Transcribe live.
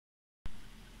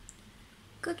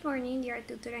Good morning, dear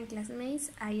tutor and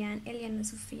classmates. I am Eliana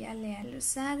Sofia Leal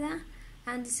Lozada,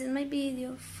 and this is my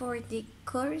video for the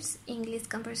course English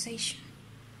Conversation.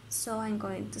 So I'm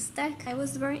going to start. I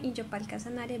was born in Yopal,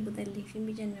 Casanare, but I live in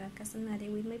Villanueva,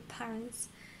 Casanare with my parents.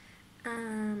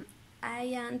 I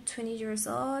am 20 years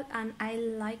old and I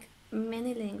like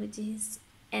many languages,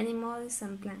 animals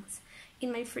and plants.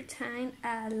 In my free time,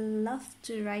 I love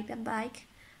to ride a bike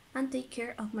and take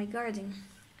care of my garden.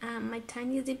 My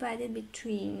time is divided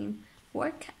between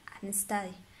work and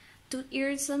study. 2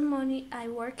 years on money, I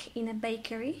work in a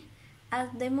bakery.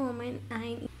 At the moment,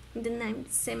 I'm in the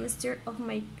 9th semester of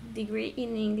my degree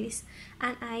in English,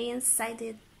 and I am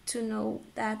excited to know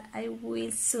that I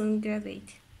will soon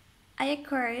graduate. I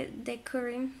acquired the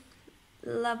current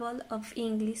level of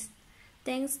English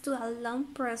thanks to a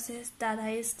long process that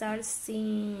I started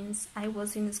since I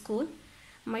was in school.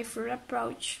 My first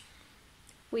approach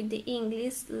with the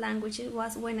English language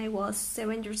was when I was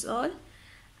 7 years old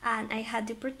and I had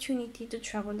the opportunity to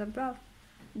travel abroad.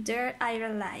 There I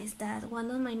realized that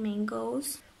one of my main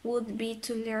goals would be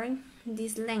to learn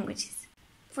these languages.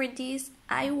 For this,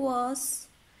 I was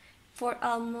for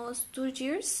almost 2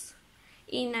 years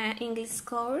in an English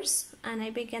course, and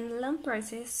I began a long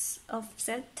process of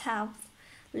self-taught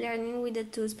learning with the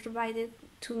tools provided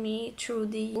to me through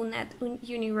the UNAT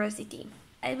University.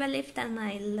 I believe that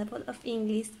my level of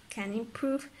English can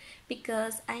improve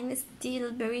because I'm still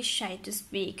very shy to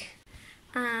speak.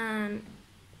 And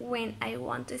when I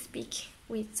want to speak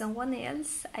with someone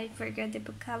else, I forget the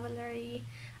vocabulary.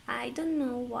 I don't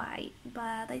know why,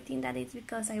 but I think that it's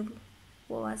because I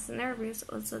was nervous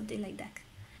or something like that.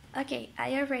 Okay,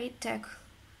 I already talked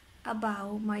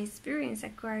about my experience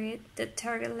acquiring the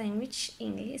target language,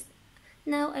 English.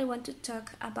 Now I want to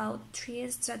talk about 3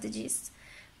 strategies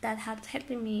that have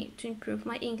helped me to improve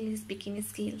my English speaking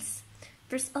skills.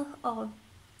 First of all,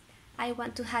 I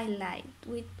want to highlight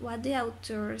with what the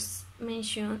authors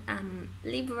mention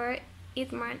Liebert,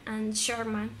 Eastman, and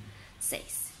Sherman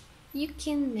says. You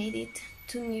can make it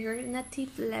to near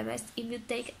native levels if you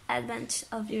take advantage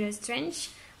of your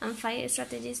strengths and find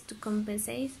strategies to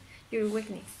compensate your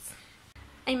weakness.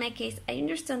 In my case, I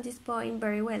understand this point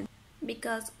very well,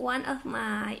 because one of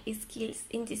my skills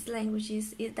in these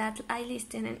languages is that I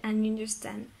listen and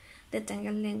understand the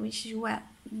target language well.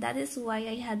 That is why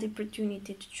I had the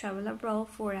opportunity to travel abroad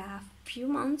for a few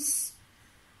months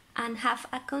and have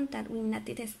a contact with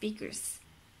native speakers.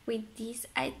 With this,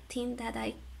 I think that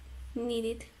I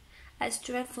needed a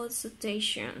stressful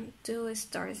situation to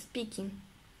start speaking.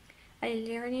 I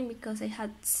learned because I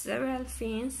had several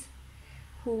friends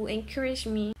who encouraged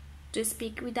me to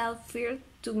speak without fear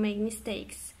to make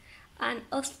mistakes. And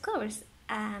of course,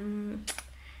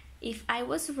 if I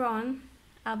was wrong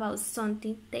about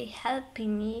something, they helped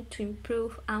me to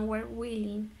improve and were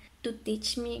willing to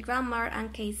teach me grammar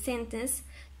and case sentence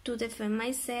to defend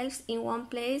myself in one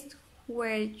place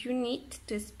where you need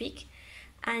to speak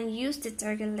and use the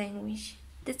target language.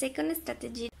 The second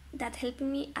strategy that helped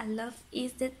me a lot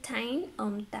is the time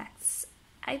on task.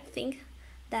 I think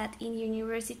that in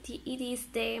university it is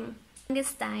the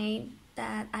longest time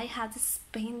that I had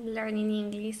spent learning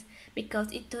English,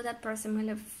 because it took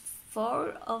approximately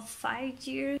 4 or 5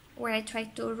 years where I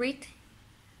tried to read,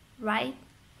 write,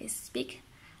 speak,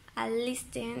 and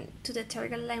listen to the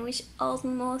target language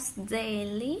almost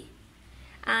daily,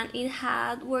 and it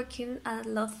had worked a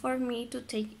lot for me to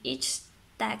take each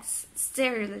task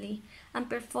seriously and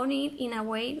perform it in a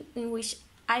way in which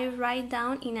I write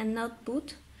down in a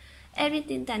notebook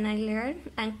everything that I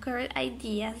learned and current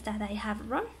ideas that I have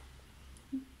wrong,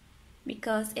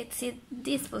 because it's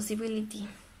this possibility.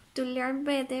 To learn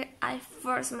better, I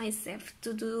force myself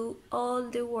to do all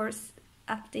the work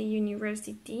of the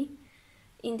university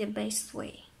in the best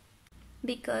way,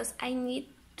 because I need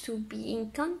to be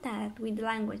in contact with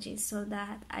languages so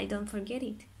that I don't forget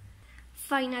it.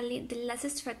 Finally, the last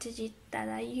strategy that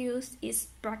I use is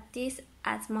practice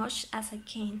as much as I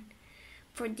can.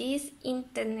 For this,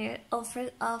 internet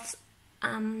offers us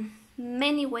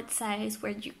many websites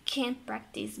where you can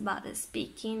practice both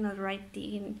speaking or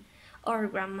writing or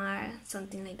grammar,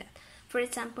 something like that. For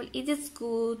example, it is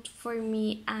good for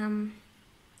me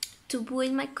to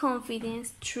build my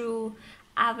confidence through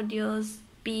audios,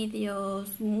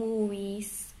 videos,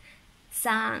 movies,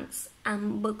 songs,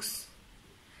 and books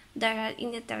that are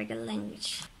in the target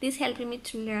language. This helped me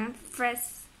to learn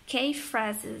key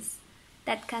phrases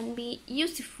that can be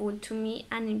useful to me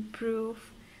and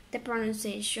improve the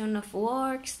pronunciation of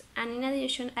words. And in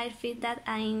addition, I feel that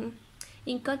I'm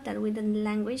in contact with the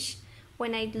language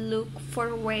when I look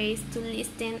for ways to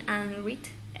listen and read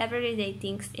everyday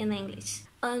things in English.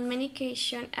 On many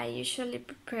occasions, I usually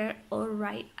prepare or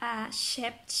write a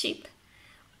sheet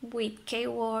with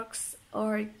keywords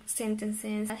or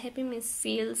sentences that help me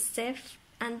feel safe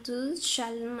and to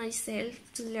challenge myself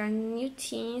to learn new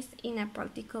things in a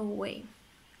practical way.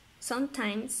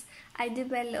 Sometimes I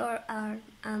develop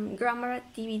grammar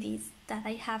activities that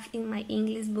I have in my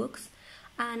English books,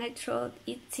 and I thought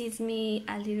it seems me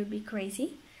a little bit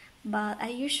crazy, but I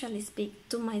usually speak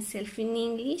to myself in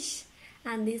English,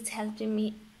 and this helps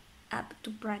me up to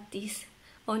practice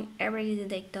on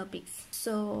everyday topics.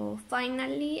 So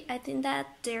finally, I think that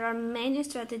there are many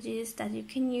strategies that you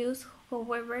can use.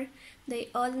 However, they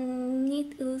all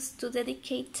need us to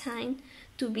dedicate time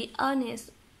to be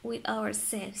honest with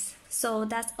ourselves. So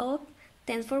that's all.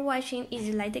 Thanks for watching. If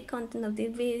you like the content of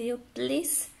this video,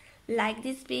 please like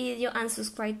this video and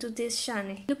subscribe to this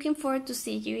channel. Looking forward to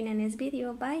see you in the next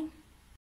video. Bye.